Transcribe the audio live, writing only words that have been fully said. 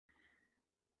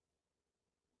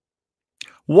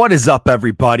What is up,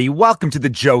 everybody? Welcome to the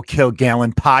Joe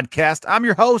Kilgallen podcast. I'm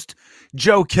your host,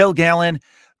 Joe Kilgallen,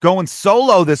 going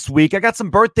solo this week. I got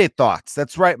some birthday thoughts.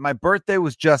 That's right. My birthday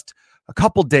was just a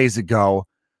couple days ago.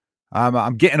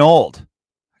 I'm getting old.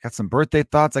 I got some birthday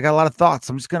thoughts. I got a lot of thoughts.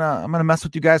 I'm gonna mess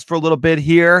with you guys for a little bit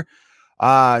here.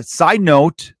 Side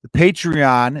note, the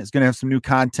Patreon is going to have some new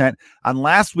content on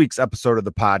last week's episode of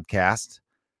the podcast.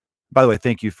 By the way,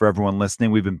 thank you for everyone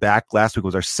listening. We've been back. Last week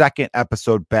was our second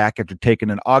episode back after taking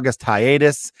an August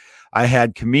hiatus. I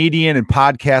had comedian and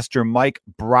podcaster Mike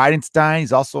Bridenstine.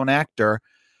 He's also an actor.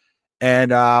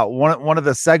 And one of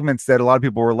the segments that a lot of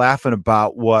people were laughing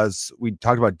about was we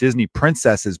talked about Disney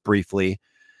princesses briefly.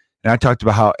 And I talked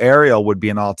about how Ariel would be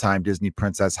an all-time Disney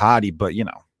princess hottie, but you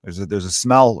know, there's a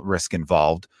smell risk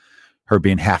involved, her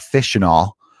being half fish and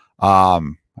all.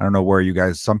 I don't know where you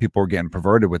guys, some people were getting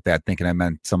perverted with that, thinking I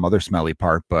meant some other smelly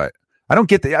part, but I don't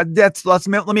get that. Let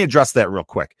me address that real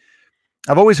quick.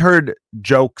 I've always heard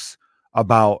jokes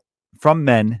from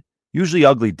men, usually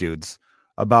ugly dudes,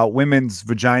 about women's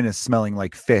vaginas smelling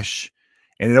like fish.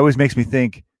 And it always makes me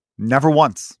think, never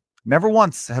once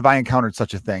have I encountered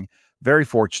such a thing. Very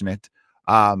fortunate.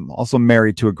 Also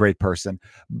married to a great person.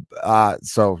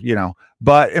 So, you know,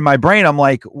 but in my brain, I'm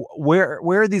like, where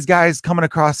are these guys coming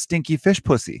across stinky fish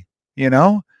pussy, you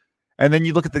know? And then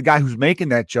you look at the guy who's making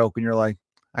that joke and you're like,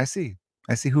 I see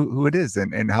who it is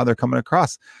and how they're coming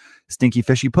across stinky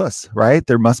fishy puss, right?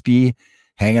 There must be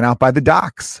hanging out by the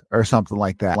docks or something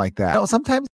like that. No,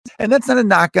 sometimes, and that's not a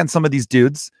knock on some of these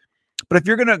dudes, but if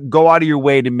you're going to go out of your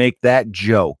way to make that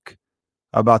joke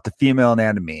about the female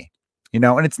anatomy, you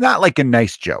know, and it's not like a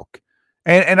nice joke.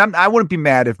 And I wouldn't be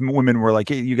mad if women were like,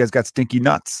 hey, you guys got stinky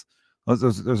nuts.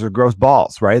 Those are gross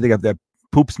balls, right? They got that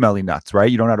poop smelly nuts,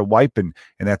 right? You don't know how to wipe and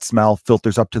that smell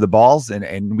filters up to the balls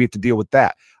and we have to deal with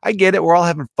that. I get it. We're all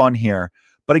having fun here.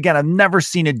 But again, I've never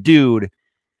seen a dude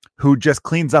who just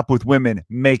cleans up with women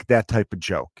make that type of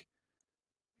joke,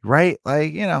 right?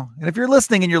 Like, you know, and if you're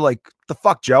listening and you're like, the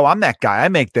fuck, Joe, I'm that guy. I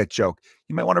make that joke.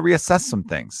 You might want to reassess some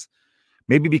things.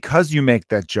 Maybe because you make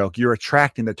that joke, you're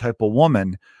attracting the type of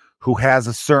woman who has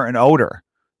a certain odor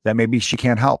that maybe she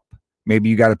can't help. Maybe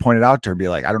you got to point it out to her and be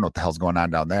like, I don't know what the hell's going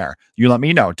on down there. You let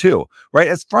me know too, right?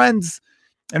 As friends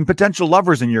and potential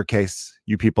lovers in your case,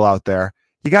 you people out there,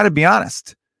 you got to be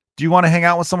honest. Do you want to hang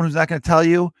out with someone who's not going to tell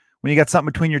you when you got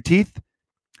something between your teeth?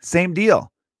 Same deal.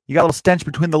 You got a little stench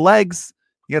between the legs.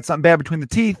 You got something bad between the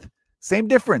teeth. Same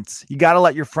difference. You got to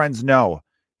let your friends know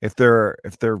if they're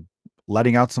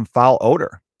letting out some foul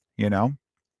odor, you know?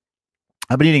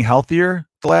 I've been eating healthier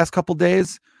the last couple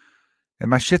days and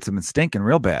my shits have been stinking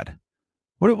real bad.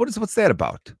 What's that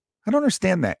about? I don't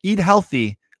understand that. Eat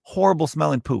healthy, horrible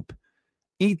smelling poop.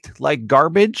 Eat like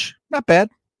garbage, not bad.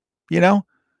 You know,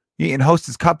 eating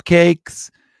Hostess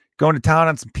cupcakes, going to town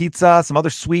on some pizza, some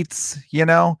other sweets, you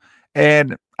know,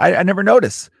 and I never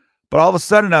notice. But all of a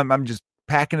sudden I'm just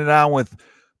packing it on with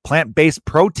plant-based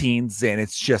proteins and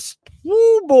it's just,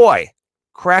 woo boy,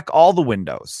 crack all the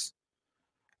windows.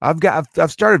 I've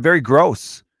started very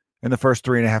gross in the first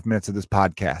 3.5 minutes of this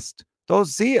podcast.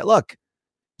 Look,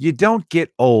 you don't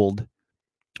get old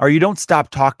or you don't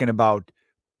stop talking about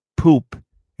poop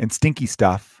and stinky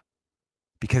stuff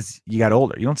because you got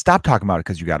older. You don't stop talking about it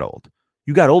because you got old.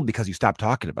 You got old because you stopped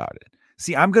talking about it.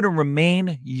 See, I'm going to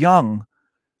remain young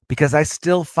because I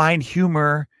still find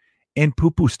humor in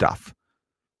poo-poo stuff.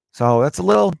 So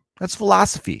that's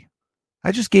philosophy.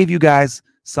 I just gave you guys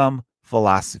some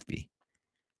philosophy.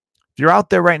 If you're out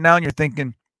there right now and you're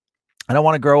thinking, I don't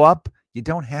want to grow up, you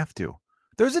don't have to.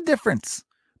 There's a difference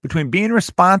between being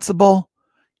responsible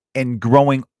and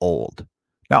growing old.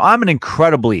 Now, I'm an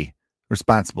incredibly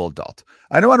responsible adult.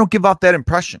 I know I don't give off that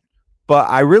impression, but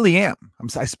I really am.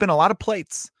 I spin a lot of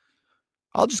plates.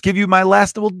 I'll just give you my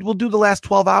we'll do the last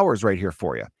 12 hours right here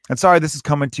for you. And sorry, this is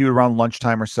coming to you around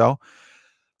lunchtime or so.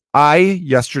 I'll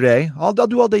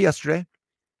do all day yesterday.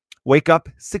 Wake up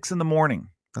 6 a.m.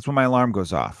 That's when my alarm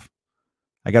goes off.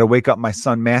 I got to wake up my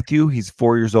son, Matthew. He's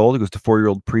 4 years old. He goes to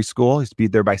 4-year-old preschool. He's to be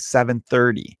there by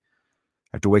 7:30. I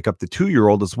have to wake up the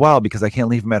 2-year-old as well because I can't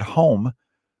leave him at home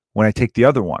when I take the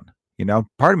other one. You know,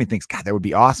 part of me thinks, God, that would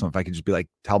be awesome if I could just be like,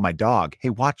 tell my dog,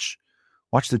 hey, watch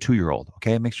the 2-year-old.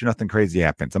 Okay. Make sure nothing crazy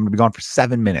happens. I'm going to be gone for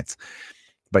 7 minutes.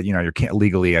 But, you know, you can't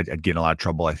legally, I'd get in a lot of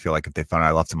trouble. I feel like if they found out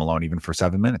I left him alone even for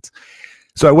 7 minutes.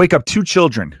 So I wake up 2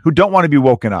 children who don't want to be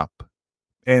woken up.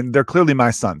 And they're clearly my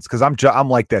sons because I'm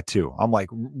like that too. I'm like,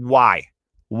 why?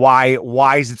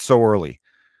 Why is it so early?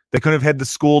 They couldn't have had the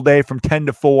school day from 10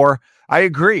 to 4. I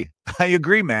agree,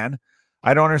 man.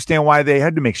 I don't understand why they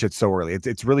had to make shit so early.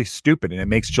 It's really stupid, and it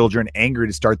makes children angry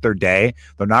to start their day.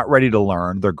 They're not ready to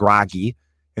learn. They're groggy,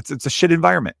 It's a shit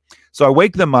environment. So I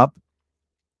wake them up,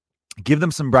 give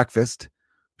them some breakfast,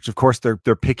 which of course they're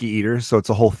picky eaters, so it's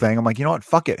a whole thing. I'm like, you know what?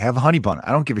 Fuck it. Have a honey bun.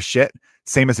 I don't give a shit.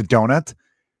 Same as a donut.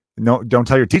 No, don't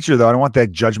tell your teacher though. I don't want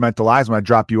that judgmental eyes when I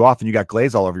drop you off and you got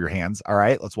glaze all over your hands. All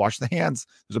right, let's wash the hands.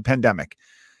 There's a pandemic.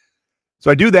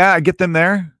 So I do that. I get them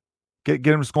there, get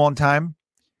them to school on time.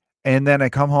 And then I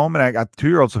come home and I got the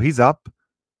 2-year-old. So he's up.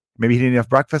 Maybe he didn't eat enough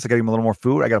breakfast. I got him a little more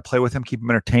food. I got to play with him, keep him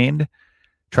entertained,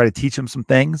 try to teach him some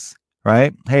things,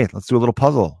 right? Hey, let's do a little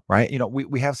puzzle, right?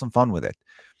 We have some fun with it.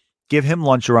 Give him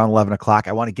lunch around 11 o'clock.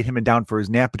 I want to get him down for his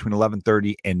nap between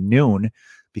 11:30 and noon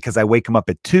because I wake him up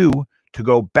at 2 to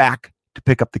go back to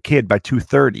pick up the kid by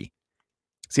 2:30.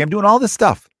 See, I'm doing all this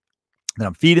stuff. Then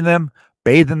I'm feeding them,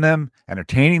 bathing them,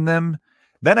 entertaining them.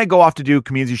 Then I go off to do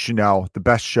Comedians You Should Know, the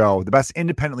best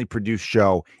independently produced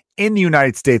show in the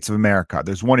United States of America.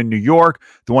 There's one in New York.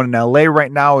 The one in LA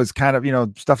right now is kind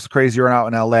of, stuff's crazier out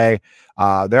in LA.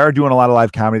 They are doing a lot of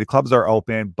live comedy. The clubs are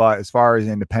open, but as far as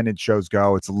independent shows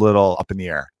go, it's a little up in the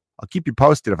air. I'll keep you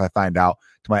posted if I find out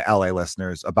to my LA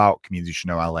listeners about Comedians You Should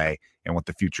Know LA and what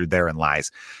the future therein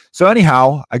lies. So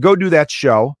anyhow, I go do that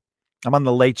show. I'm on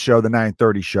the late show, the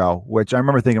 9:30 show, which I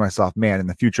remember thinking to myself, man, in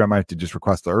the future, I might have to just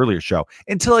request the earlier show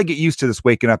until I get used to this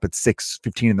waking up at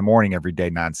 6:15 in the morning every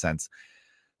day nonsense,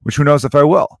 which who knows if I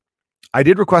will. I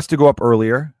did request to go up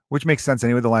earlier, which makes sense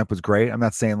anyway. The lineup was great. I'm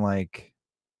not saying like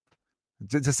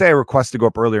to say I request to go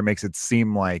up earlier makes it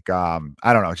seem like, I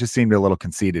don't know. It just seemed a little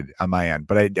conceited on my end,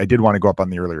 but I did want to go up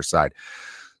on the earlier side.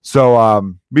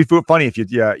 So be funny if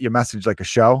you message like a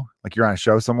show, like you're on a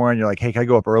show somewhere and you're like, hey, can I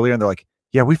go up earlier? And they're like,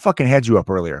 yeah, we fucking had you up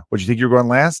earlier. What, you think you were going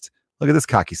last? Look at this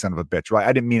cocky son of a bitch, right?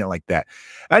 I didn't mean it like that.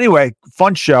 Anyway,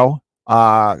 fun show.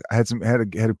 I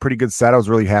had a pretty good set. I was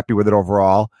really happy with it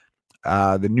overall.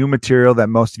 The new material that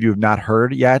most of you have not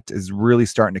heard yet is really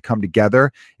starting to come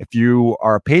together. If you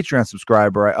are a Patreon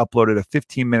subscriber, I uploaded a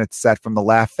 15-minute set from the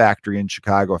Laugh Factory in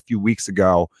Chicago a few weeks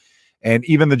ago. And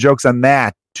even the jokes on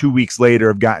that 2 weeks later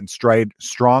have gotten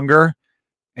stronger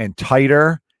and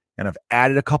tighter. And I've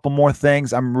added a couple more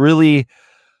things. I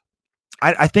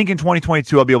think in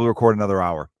 2022, I'll be able to record another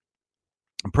hour.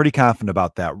 I'm pretty confident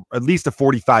about that. At least a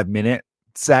 45-minute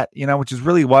set, which is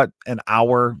really what an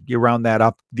hour, you round that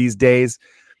up these days.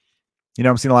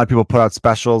 I'm seeing a lot of people put out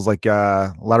specials, like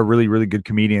a lot of really, really good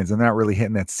comedians, and they're not really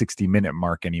hitting that 60-minute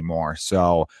mark anymore.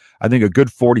 So I think a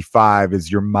good 45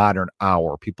 is your modern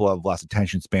hour. People have less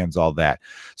attention spans, all that.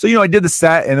 So, I did the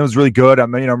set and it was really good.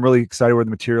 I'm really excited where the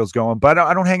material's going, but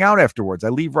I don't hang out afterwards. I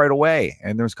leave right away.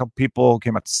 And there was a couple people who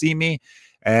came out to see me,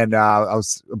 and I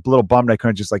was a little bummed I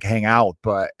couldn't just like hang out,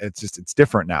 but it's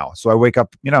different now. So I wake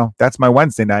up, that's my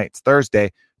Wednesday night. It's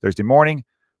Thursday morning,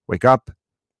 wake up.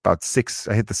 About 6,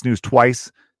 I hit the snooze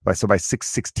twice. So by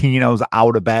 6:16, I was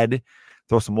out of bed,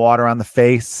 throw some water on the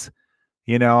face.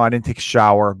 I didn't take a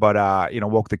shower, but,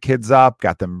 woke the kids up,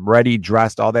 got them ready,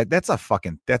 dressed, all that. That's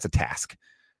a task.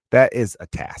 That is a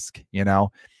task,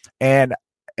 and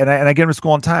I get them to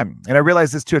school on time. And I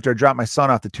realized this too, after I dropped my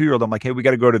son off, the 2-year-old, I'm like, hey, we got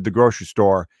to go to the grocery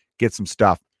store, get some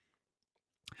stuff.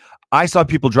 I saw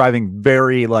people driving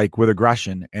very with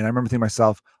aggression. And I remember thinking to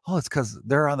myself, oh, it's because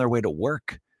they're on their way to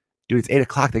work. Dude, it's 8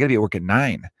 o'clock. They got to be at work at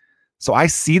 9. So I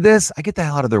see this. I get the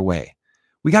hell out of their way.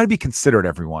 We got to be considerate,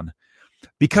 everyone.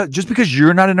 Just because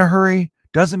you're not in a hurry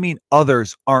doesn't mean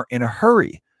others aren't in a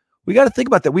hurry. We got to think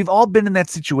about that. We've all been in that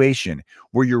situation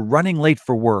where you're running late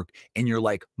for work and you're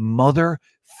like,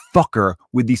 motherfucker,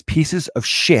 with these pieces of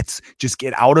shits, just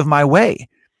get out of my way.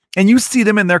 And you see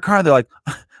them in their car. They're like,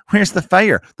 where's the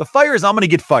fire? The fire is I'm going to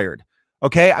get fired.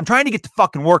 Okay, I'm trying to get to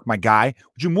fucking work, my guy.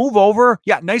 Would you move over?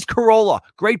 Yeah, nice Corolla,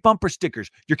 great bumper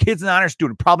stickers. Your kid's an honor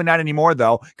student. Probably not anymore,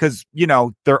 though, because,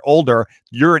 they're older.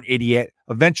 You're an idiot.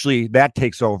 Eventually, that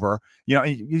takes over. You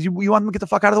want them to get the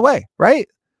fuck out of the way, right?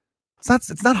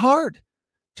 It's not hard.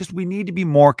 Just we need to be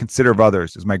more considerate of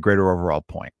others is my greater overall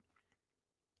point.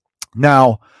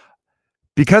 Now,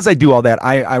 because I do all that,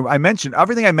 I mentioned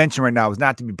everything I mentioned right now is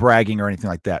not to be bragging or anything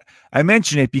like that. I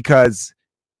mention it because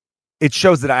it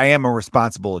shows that I am a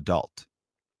responsible adult.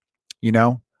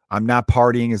 I'm not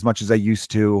partying as much as I used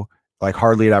to, like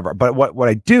hardly ever. But what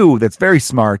I do that's very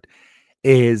smart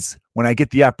is when I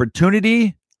get the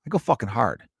opportunity, I go fucking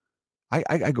hard.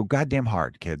 I go goddamn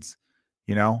hard, kids.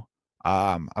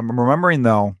 I'm remembering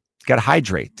though, got to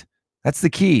hydrate. That's the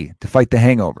key to fight the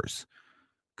hangovers.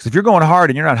 Because if you're going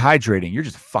hard and you're not hydrating, you're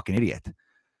just a fucking idiot.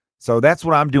 So that's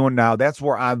what I'm doing now. That's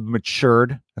where I've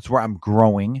matured. That's where I'm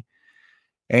growing.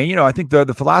 And, I think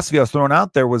the philosophy I was throwing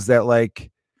out there was that,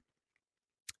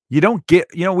 you don't get,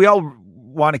 we all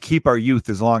want to keep our youth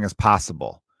as long as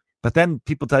possible. But then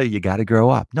people tell you got to grow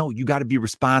up. No, you got to be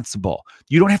responsible.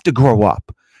 You don't have to grow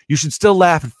up. You should still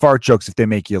laugh at fart jokes if they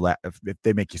make you laugh, if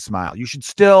they make you smile. You should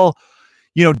still,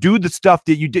 do the stuff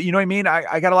that you did. You know what I mean?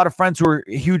 I got a lot of friends who are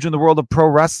huge in the world of pro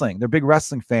wrestling. They're big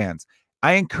wrestling fans.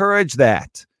 I encourage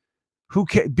that. Who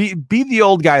can be the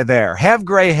old guy there? Have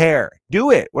gray hair.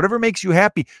 Do it. Whatever makes you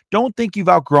happy. Don't think you've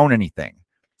outgrown anything.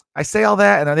 I say all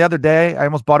that, and the other day I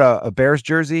almost bought a Bears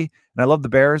jersey, and I love the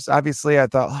Bears. Obviously, I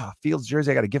thought, Fields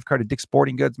jersey. I got a gift card to Dick's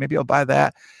Sporting Goods. Maybe I'll buy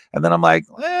that. And then I'm like,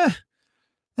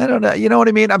 I don't know. You know what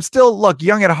I mean? I'm still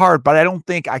young at heart, but I don't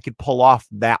think I could pull off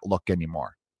that look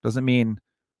anymore. Doesn't mean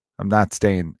I'm not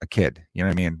staying a kid. You know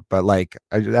what I mean? But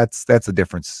that's a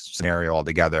different scenario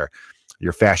altogether.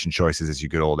 Your fashion choices as you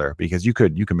get older, because you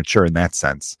can mature in that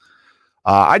sense.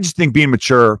 I just think being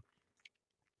mature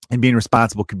and being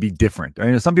responsible could be different. I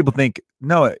mean, some people think,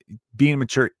 no, being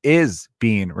mature is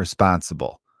being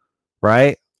responsible,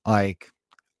 right? Like,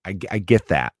 I get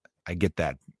that. I get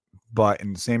that. But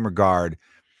in the same regard,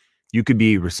 you could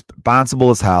be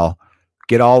responsible as hell,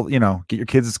 get your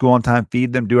kids to school on time,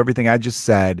 feed them, do everything I just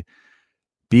said,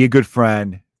 be a good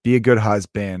friend, be a good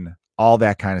husband, all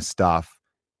that kind of stuff,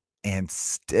 and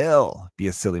still be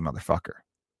a silly motherfucker.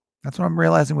 That's what I'm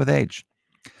realizing with age.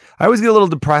 I always get a little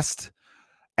depressed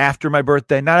after my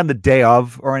birthday, not on the day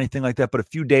of or anything like that, but a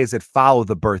few days that follow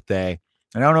the birthday.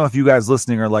 And I don't know if you guys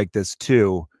listening are like this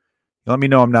too. Let me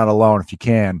know I'm not alone if you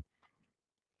can.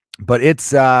 But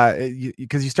it's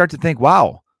because you start to think,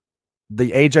 wow,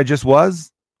 the age I just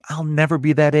was, I'll never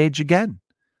be that age again.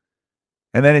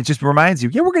 And then it just reminds you,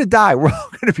 yeah, we're going to die. We're all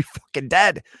going to be fucking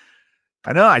dead.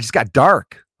 I know, I just got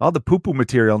dark. All the poo-poo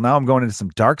material. Now I'm going into some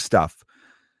dark stuff.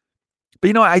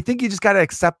 But, I think you just got to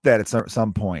accept that at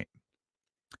some point.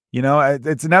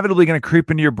 It's inevitably going to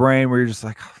creep into your brain where you're just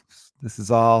like, oh, this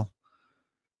is all,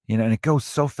 and it goes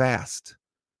so fast.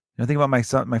 I think about my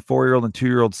son, my 4-year-old and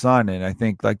 2-year-old son, and I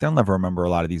think they'll never remember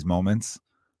a lot of these moments.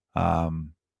 It's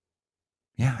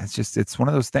one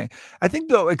of those things. I think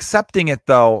though, accepting it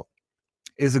though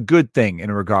is a good thing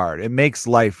in a regard. It makes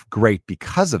life great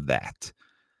because of that.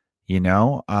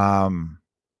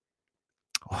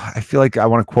 I feel like I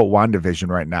want to quote WandaVision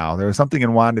right now. There was something in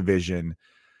WandaVision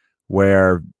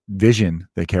where Vision,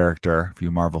 the character, a few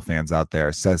Marvel fans out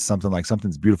there, says something like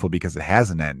something's beautiful because it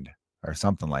has an end or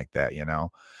something like that,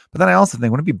 But then I also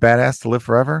think, wouldn't it be badass to live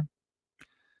forever?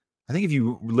 I think if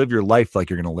you live your life like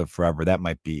you're going to live forever, that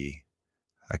might be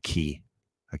a key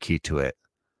to it.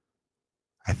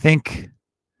 I think,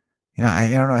 I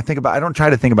don't know. I don't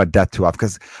try to think about death too often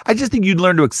because I just think you'd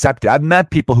learn to accept it. I've met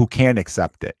people who can't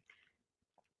accept it.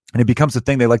 And it becomes a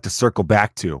thing they like to circle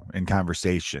back to in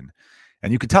conversation.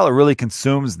 And you can tell it really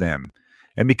consumes them.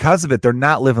 And because of it, they're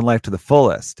not living life to the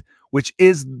fullest, which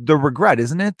is the regret,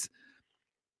 isn't it?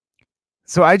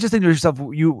 So I just think to yourself,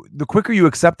 the quicker you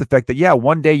accept the fact that, yeah,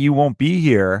 one day you won't be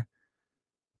here,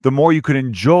 the more you could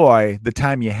enjoy the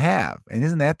time you have. And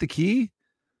isn't that the key?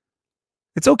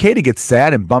 It's okay to get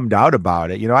sad and bummed out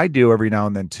about it. I do every now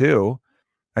and then too.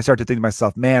 I start to think to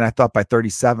myself, man, I thought by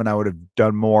 37 I would have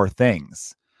done more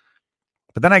things.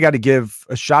 But then I got to give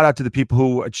a shout out to the people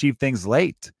who achieve things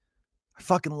late. I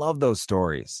fucking love those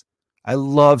stories. I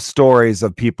love stories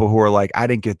of people who are like, I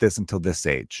didn't get this until this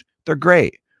age. They're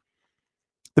great.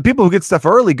 The people who get stuff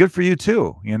early, good for you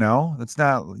too. It's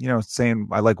not, saying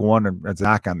I like one as a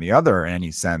knock on the other in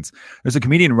any sense. There's a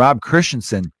comedian, Rob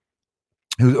Christensen,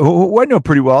 who I know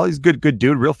pretty well. He's a good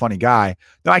dude, real funny guy.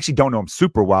 No, I actually don't know him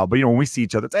super well, but when we see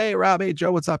each other, it's, hey, Rob, hey,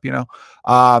 Joe, what's up?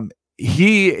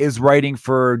 He is writing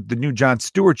for the new Jon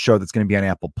Stewart show that's going to be on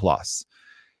Apple Plus.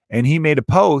 And he made a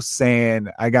post saying,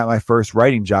 I got my first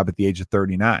writing job at the age of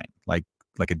 39, like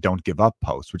a don't give up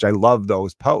post, which I love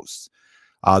those posts.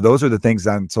 Those are the things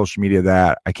on social media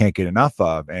that I can't get enough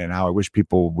of and how I wish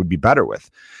people would be better with.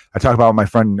 I talk about my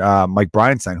friend Mike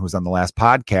Bryanstein, who was on the last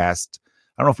podcast.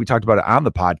 I don't know if we talked about it on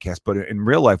the podcast, but in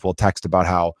real life, we'll text about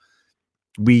how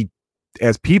we,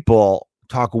 as people,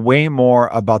 talk way more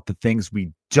about the things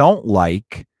we don't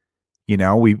like.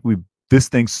 We this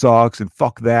thing sucks and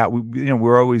fuck that.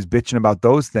 We're always bitching about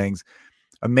those things.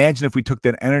 Imagine if we took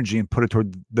that energy and put it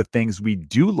toward the things we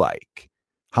do like.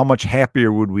 How much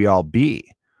happier would we all be?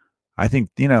 I think,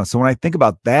 so when I think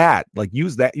about that,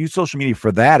 use social media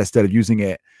for that instead of using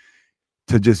it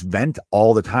to just vent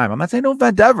all the time. I'm not saying don't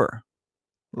vent ever.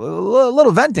 A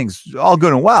little venting's all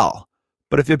good and well.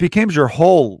 But if it becomes your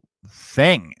whole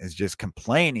thing is just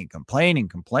complaining.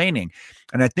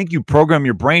 And I think you program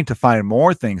your brain to find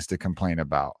more things to complain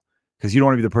about because you don't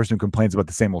want to be the person who complains about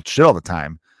the same old shit all the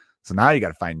time. So now you got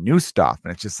to find new stuff.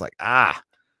 And it's just like,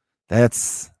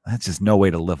 that's just no way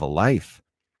to live a life.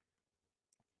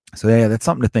 So yeah, that's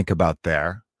something to think about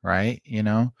there, right?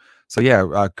 So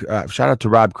yeah, shout out to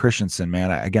Rob Christensen,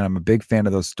 man. Again, I'm a big fan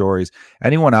of those stories.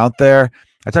 Anyone out there,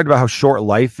 I talked about how short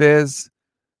life is,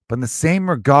 but in the same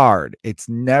regard, it's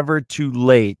never too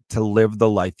late to live the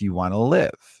life you want to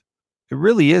live. It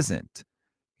really isn't.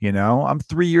 You know, I'm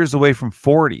 3 years away from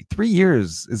 40. 3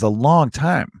 years is a long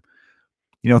time.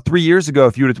 3 years ago,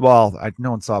 if you would,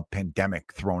 no one saw a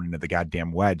pandemic thrown into the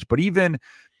goddamn wedge, but even,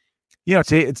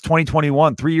 today it's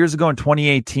 2021. 3 years ago in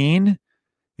 2018,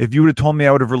 if you would have told me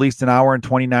I would have released an hour in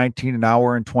 2019, an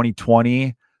hour in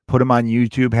 2020, put them on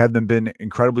YouTube, have them been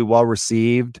incredibly well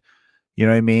received, you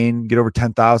know what I mean? Get over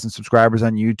 10,000 subscribers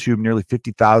on YouTube, nearly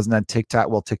 50,000 on TikTok.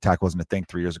 Well, TikTok wasn't a thing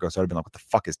 3 years ago, so I'd have been like, what the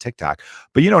fuck is TikTok?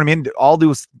 But you know what I mean? All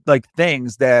those like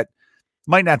things that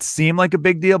might not seem like a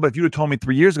big deal, but if you would have told me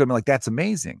 3 years ago, I'd be like, that's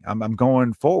amazing. I'm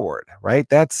going forward, right?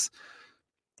 But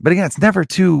again, it's never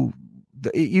too,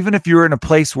 even if you're in a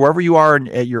place, wherever you are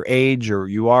at your age or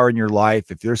you are in your life,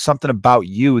 if there's something about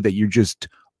you that you just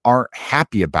aren't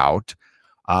happy about,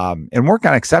 and work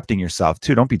on accepting yourself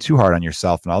too. Don't be too hard on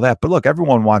yourself and all that. But look,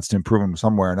 everyone wants to improve them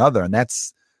somewhere or another. And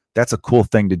that's a cool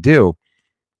thing to do,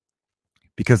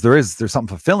 because there's something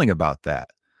fulfilling about that.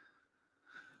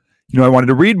 I wanted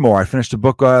to read more. I finished a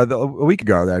book a week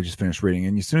ago that I just finished reading.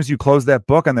 And as soon as you close that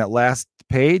book on that last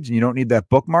page and you don't need that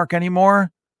bookmark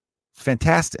anymore, it's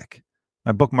fantastic.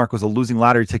 My bookmark was a losing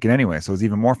lottery ticket anyway, so it was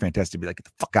even more fantastic to be like, get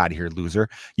the fuck out of here, loser.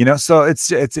 So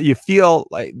it's you feel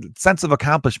like sense of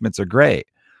accomplishments are great.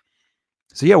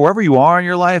 So yeah, wherever you are in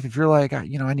your life, if you're like, I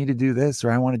need to do this,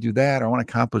 or I want to do that, or I want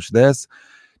to accomplish this,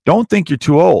 don't think you're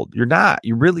too old. You're not.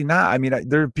 You're really not. I mean,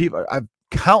 there are people, I've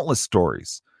countless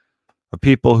stories of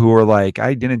people who are like,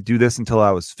 I didn't do this until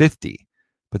I was 50.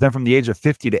 But then from the age of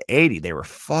 50 to 80, they were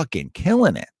fucking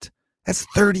killing it. That's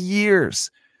 30 years.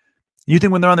 You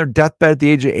think when they're on their deathbed at the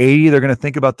age of 80, they're going to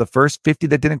think about the first 50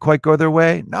 that didn't quite go their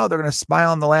way? No, they're going to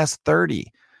smile on the last 30.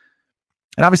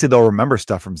 And obviously they'll remember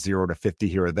stuff from 0 to 50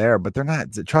 here or there, but they're not,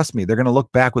 trust me, they're going to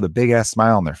look back with a big ass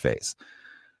smile on their face.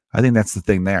 I think that's the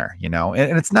thing there,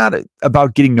 and it's not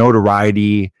about getting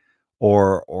notoriety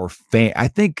or fame. I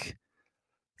think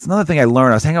it's another thing I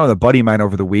learned. I was hanging out with a buddy of mine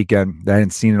over the weekend that I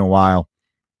hadn't seen in a while.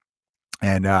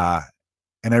 And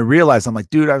I realized, I'm like,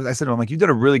 dude, I said to him, I'm like, you did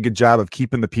a really good job of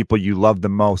keeping the people you love the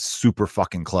most super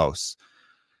fucking close.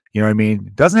 You know what I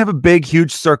mean? Doesn't have a big,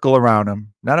 huge circle around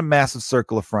him, not a massive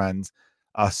circle of friends,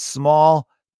 a small,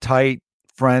 tight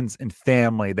friends and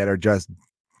family that are just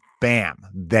bam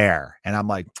there. And I'm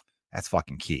like, that's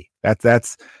fucking key. That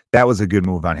was a good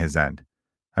move on his end.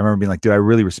 I remember being like, dude, I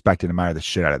really respect and admire the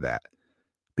shit out of that,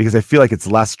 because I feel like it's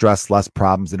less stress, less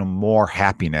problems, and more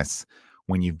happiness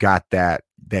when you've got that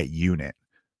unit.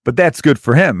 But that's good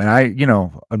for him. And I,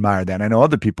 admire that. And I know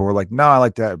other people were like, no, I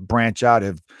like to branch out,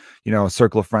 have, a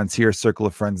circle of friends here, circle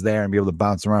of friends there, and be able to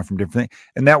bounce around from different things.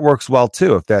 And that works well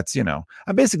too. If that's, I'm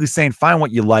basically saying, find what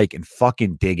you like and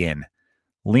fucking dig in,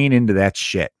 lean into that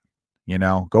shit,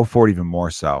 go for it even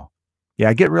more so. Yeah.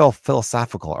 I get real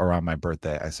philosophical around my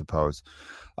birthday, I suppose.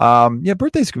 Yeah,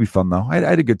 birthdays could be fun though. I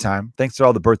had a good time. Thanks to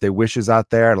all the birthday wishes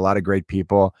out there. I had a lot of great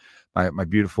people. My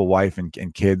beautiful wife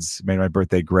and kids made my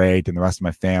birthday great, and the rest of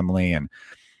my family, and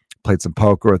played some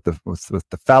poker with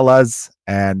the fellas.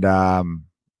 And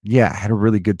yeah, I had a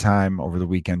really good time over the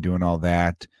weekend doing all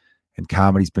that. And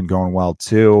comedy's been going well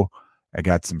too. I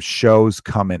got some shows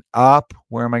coming up.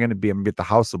 Where am I going to be? I'm going to be at the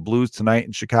House of Blues tonight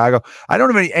in Chicago. I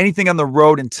don't have anything on the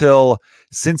road until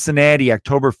Cincinnati,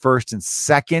 October 1st and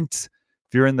 2nd.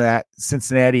 If you're in that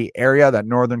Cincinnati area, that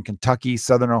northern Kentucky,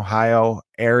 southern Ohio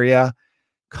area,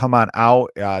 come on out.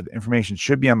 The information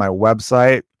should be on my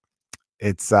website.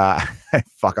 It's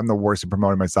fuck, I'm the worst at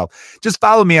promoting myself. Just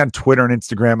follow me on Twitter and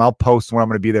Instagram. I'll post when I'm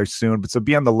going to be there soon. But so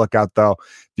be on the lookout though.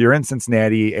 If you're in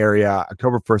Cincinnati area,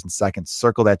 October 1st and 2nd,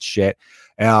 circle that shit.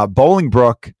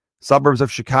 Bolingbrook, suburbs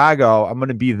of Chicago, I'm going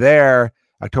to be there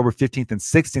October 15th and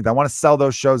 16th. I want to sell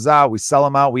those shows out. We sell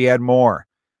them out, we add more.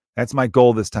 That's my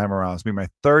goal this time around. It's been my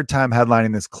third time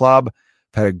headlining this club.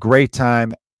 I've had a great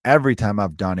time every time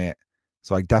I've done it.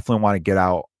 So I definitely want to get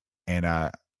out and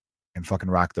fucking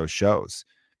rock those shows,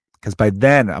 because by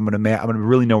then I'm gonna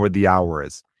really know where the hour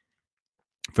is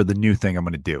for the new thing I'm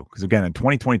gonna do. Because again, in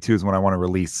 2022 is when I want to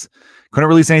release. Couldn't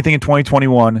release anything in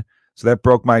 2021, so that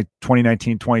broke my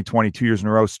 2019, 2020 2 years in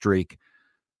a row streak.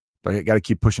 But I got to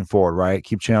keep pushing forward, right?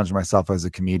 Keep challenging myself as a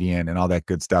comedian and all that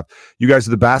good stuff. You guys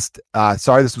are the best.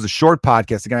 Sorry, this was a short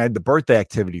podcast. Again, I had the birthday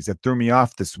activities that threw me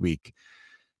off this week,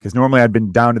 because normally I'd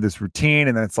been down to this routine,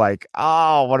 and then it's like,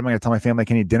 oh, what am I going to tell my family? I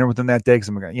can't eat dinner with them that day because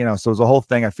I'm going to, so it was a whole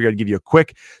thing. I figured I'd give you a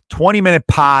quick 20-minute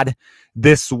pod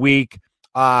this week.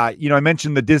 I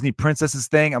mentioned the Disney princesses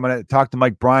thing. I'm going to talk to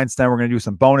Mike Bryanstein. We're going to do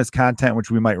some bonus content, which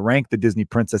we might rank the Disney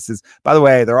princesses. By the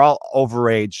way, they're all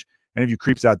overage. Any of you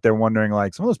creeps out there wondering,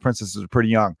 like, some of those princesses are pretty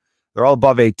young. They're all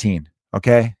above 18.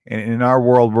 Okay. And in our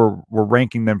world, we're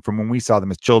ranking them from when we saw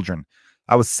them as children.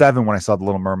 I was 7 when I saw The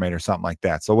Little Mermaid or something like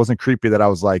that. So it wasn't creepy that I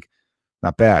was like,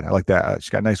 not bad. I like that. She's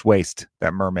got a nice waist,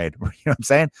 that mermaid. You know what I'm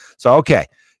saying? So, okay.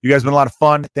 You guys have been a lot of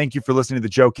fun. Thank you for listening to the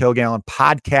Joe Kilgallen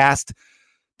podcast.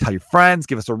 Tell your friends,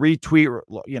 give us a retweet,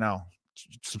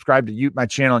 subscribe to my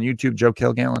channel on YouTube, Joe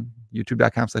Kilgallen,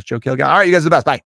 youtube.com/Joe Kilgallen. All right, you guys are the best. Bye.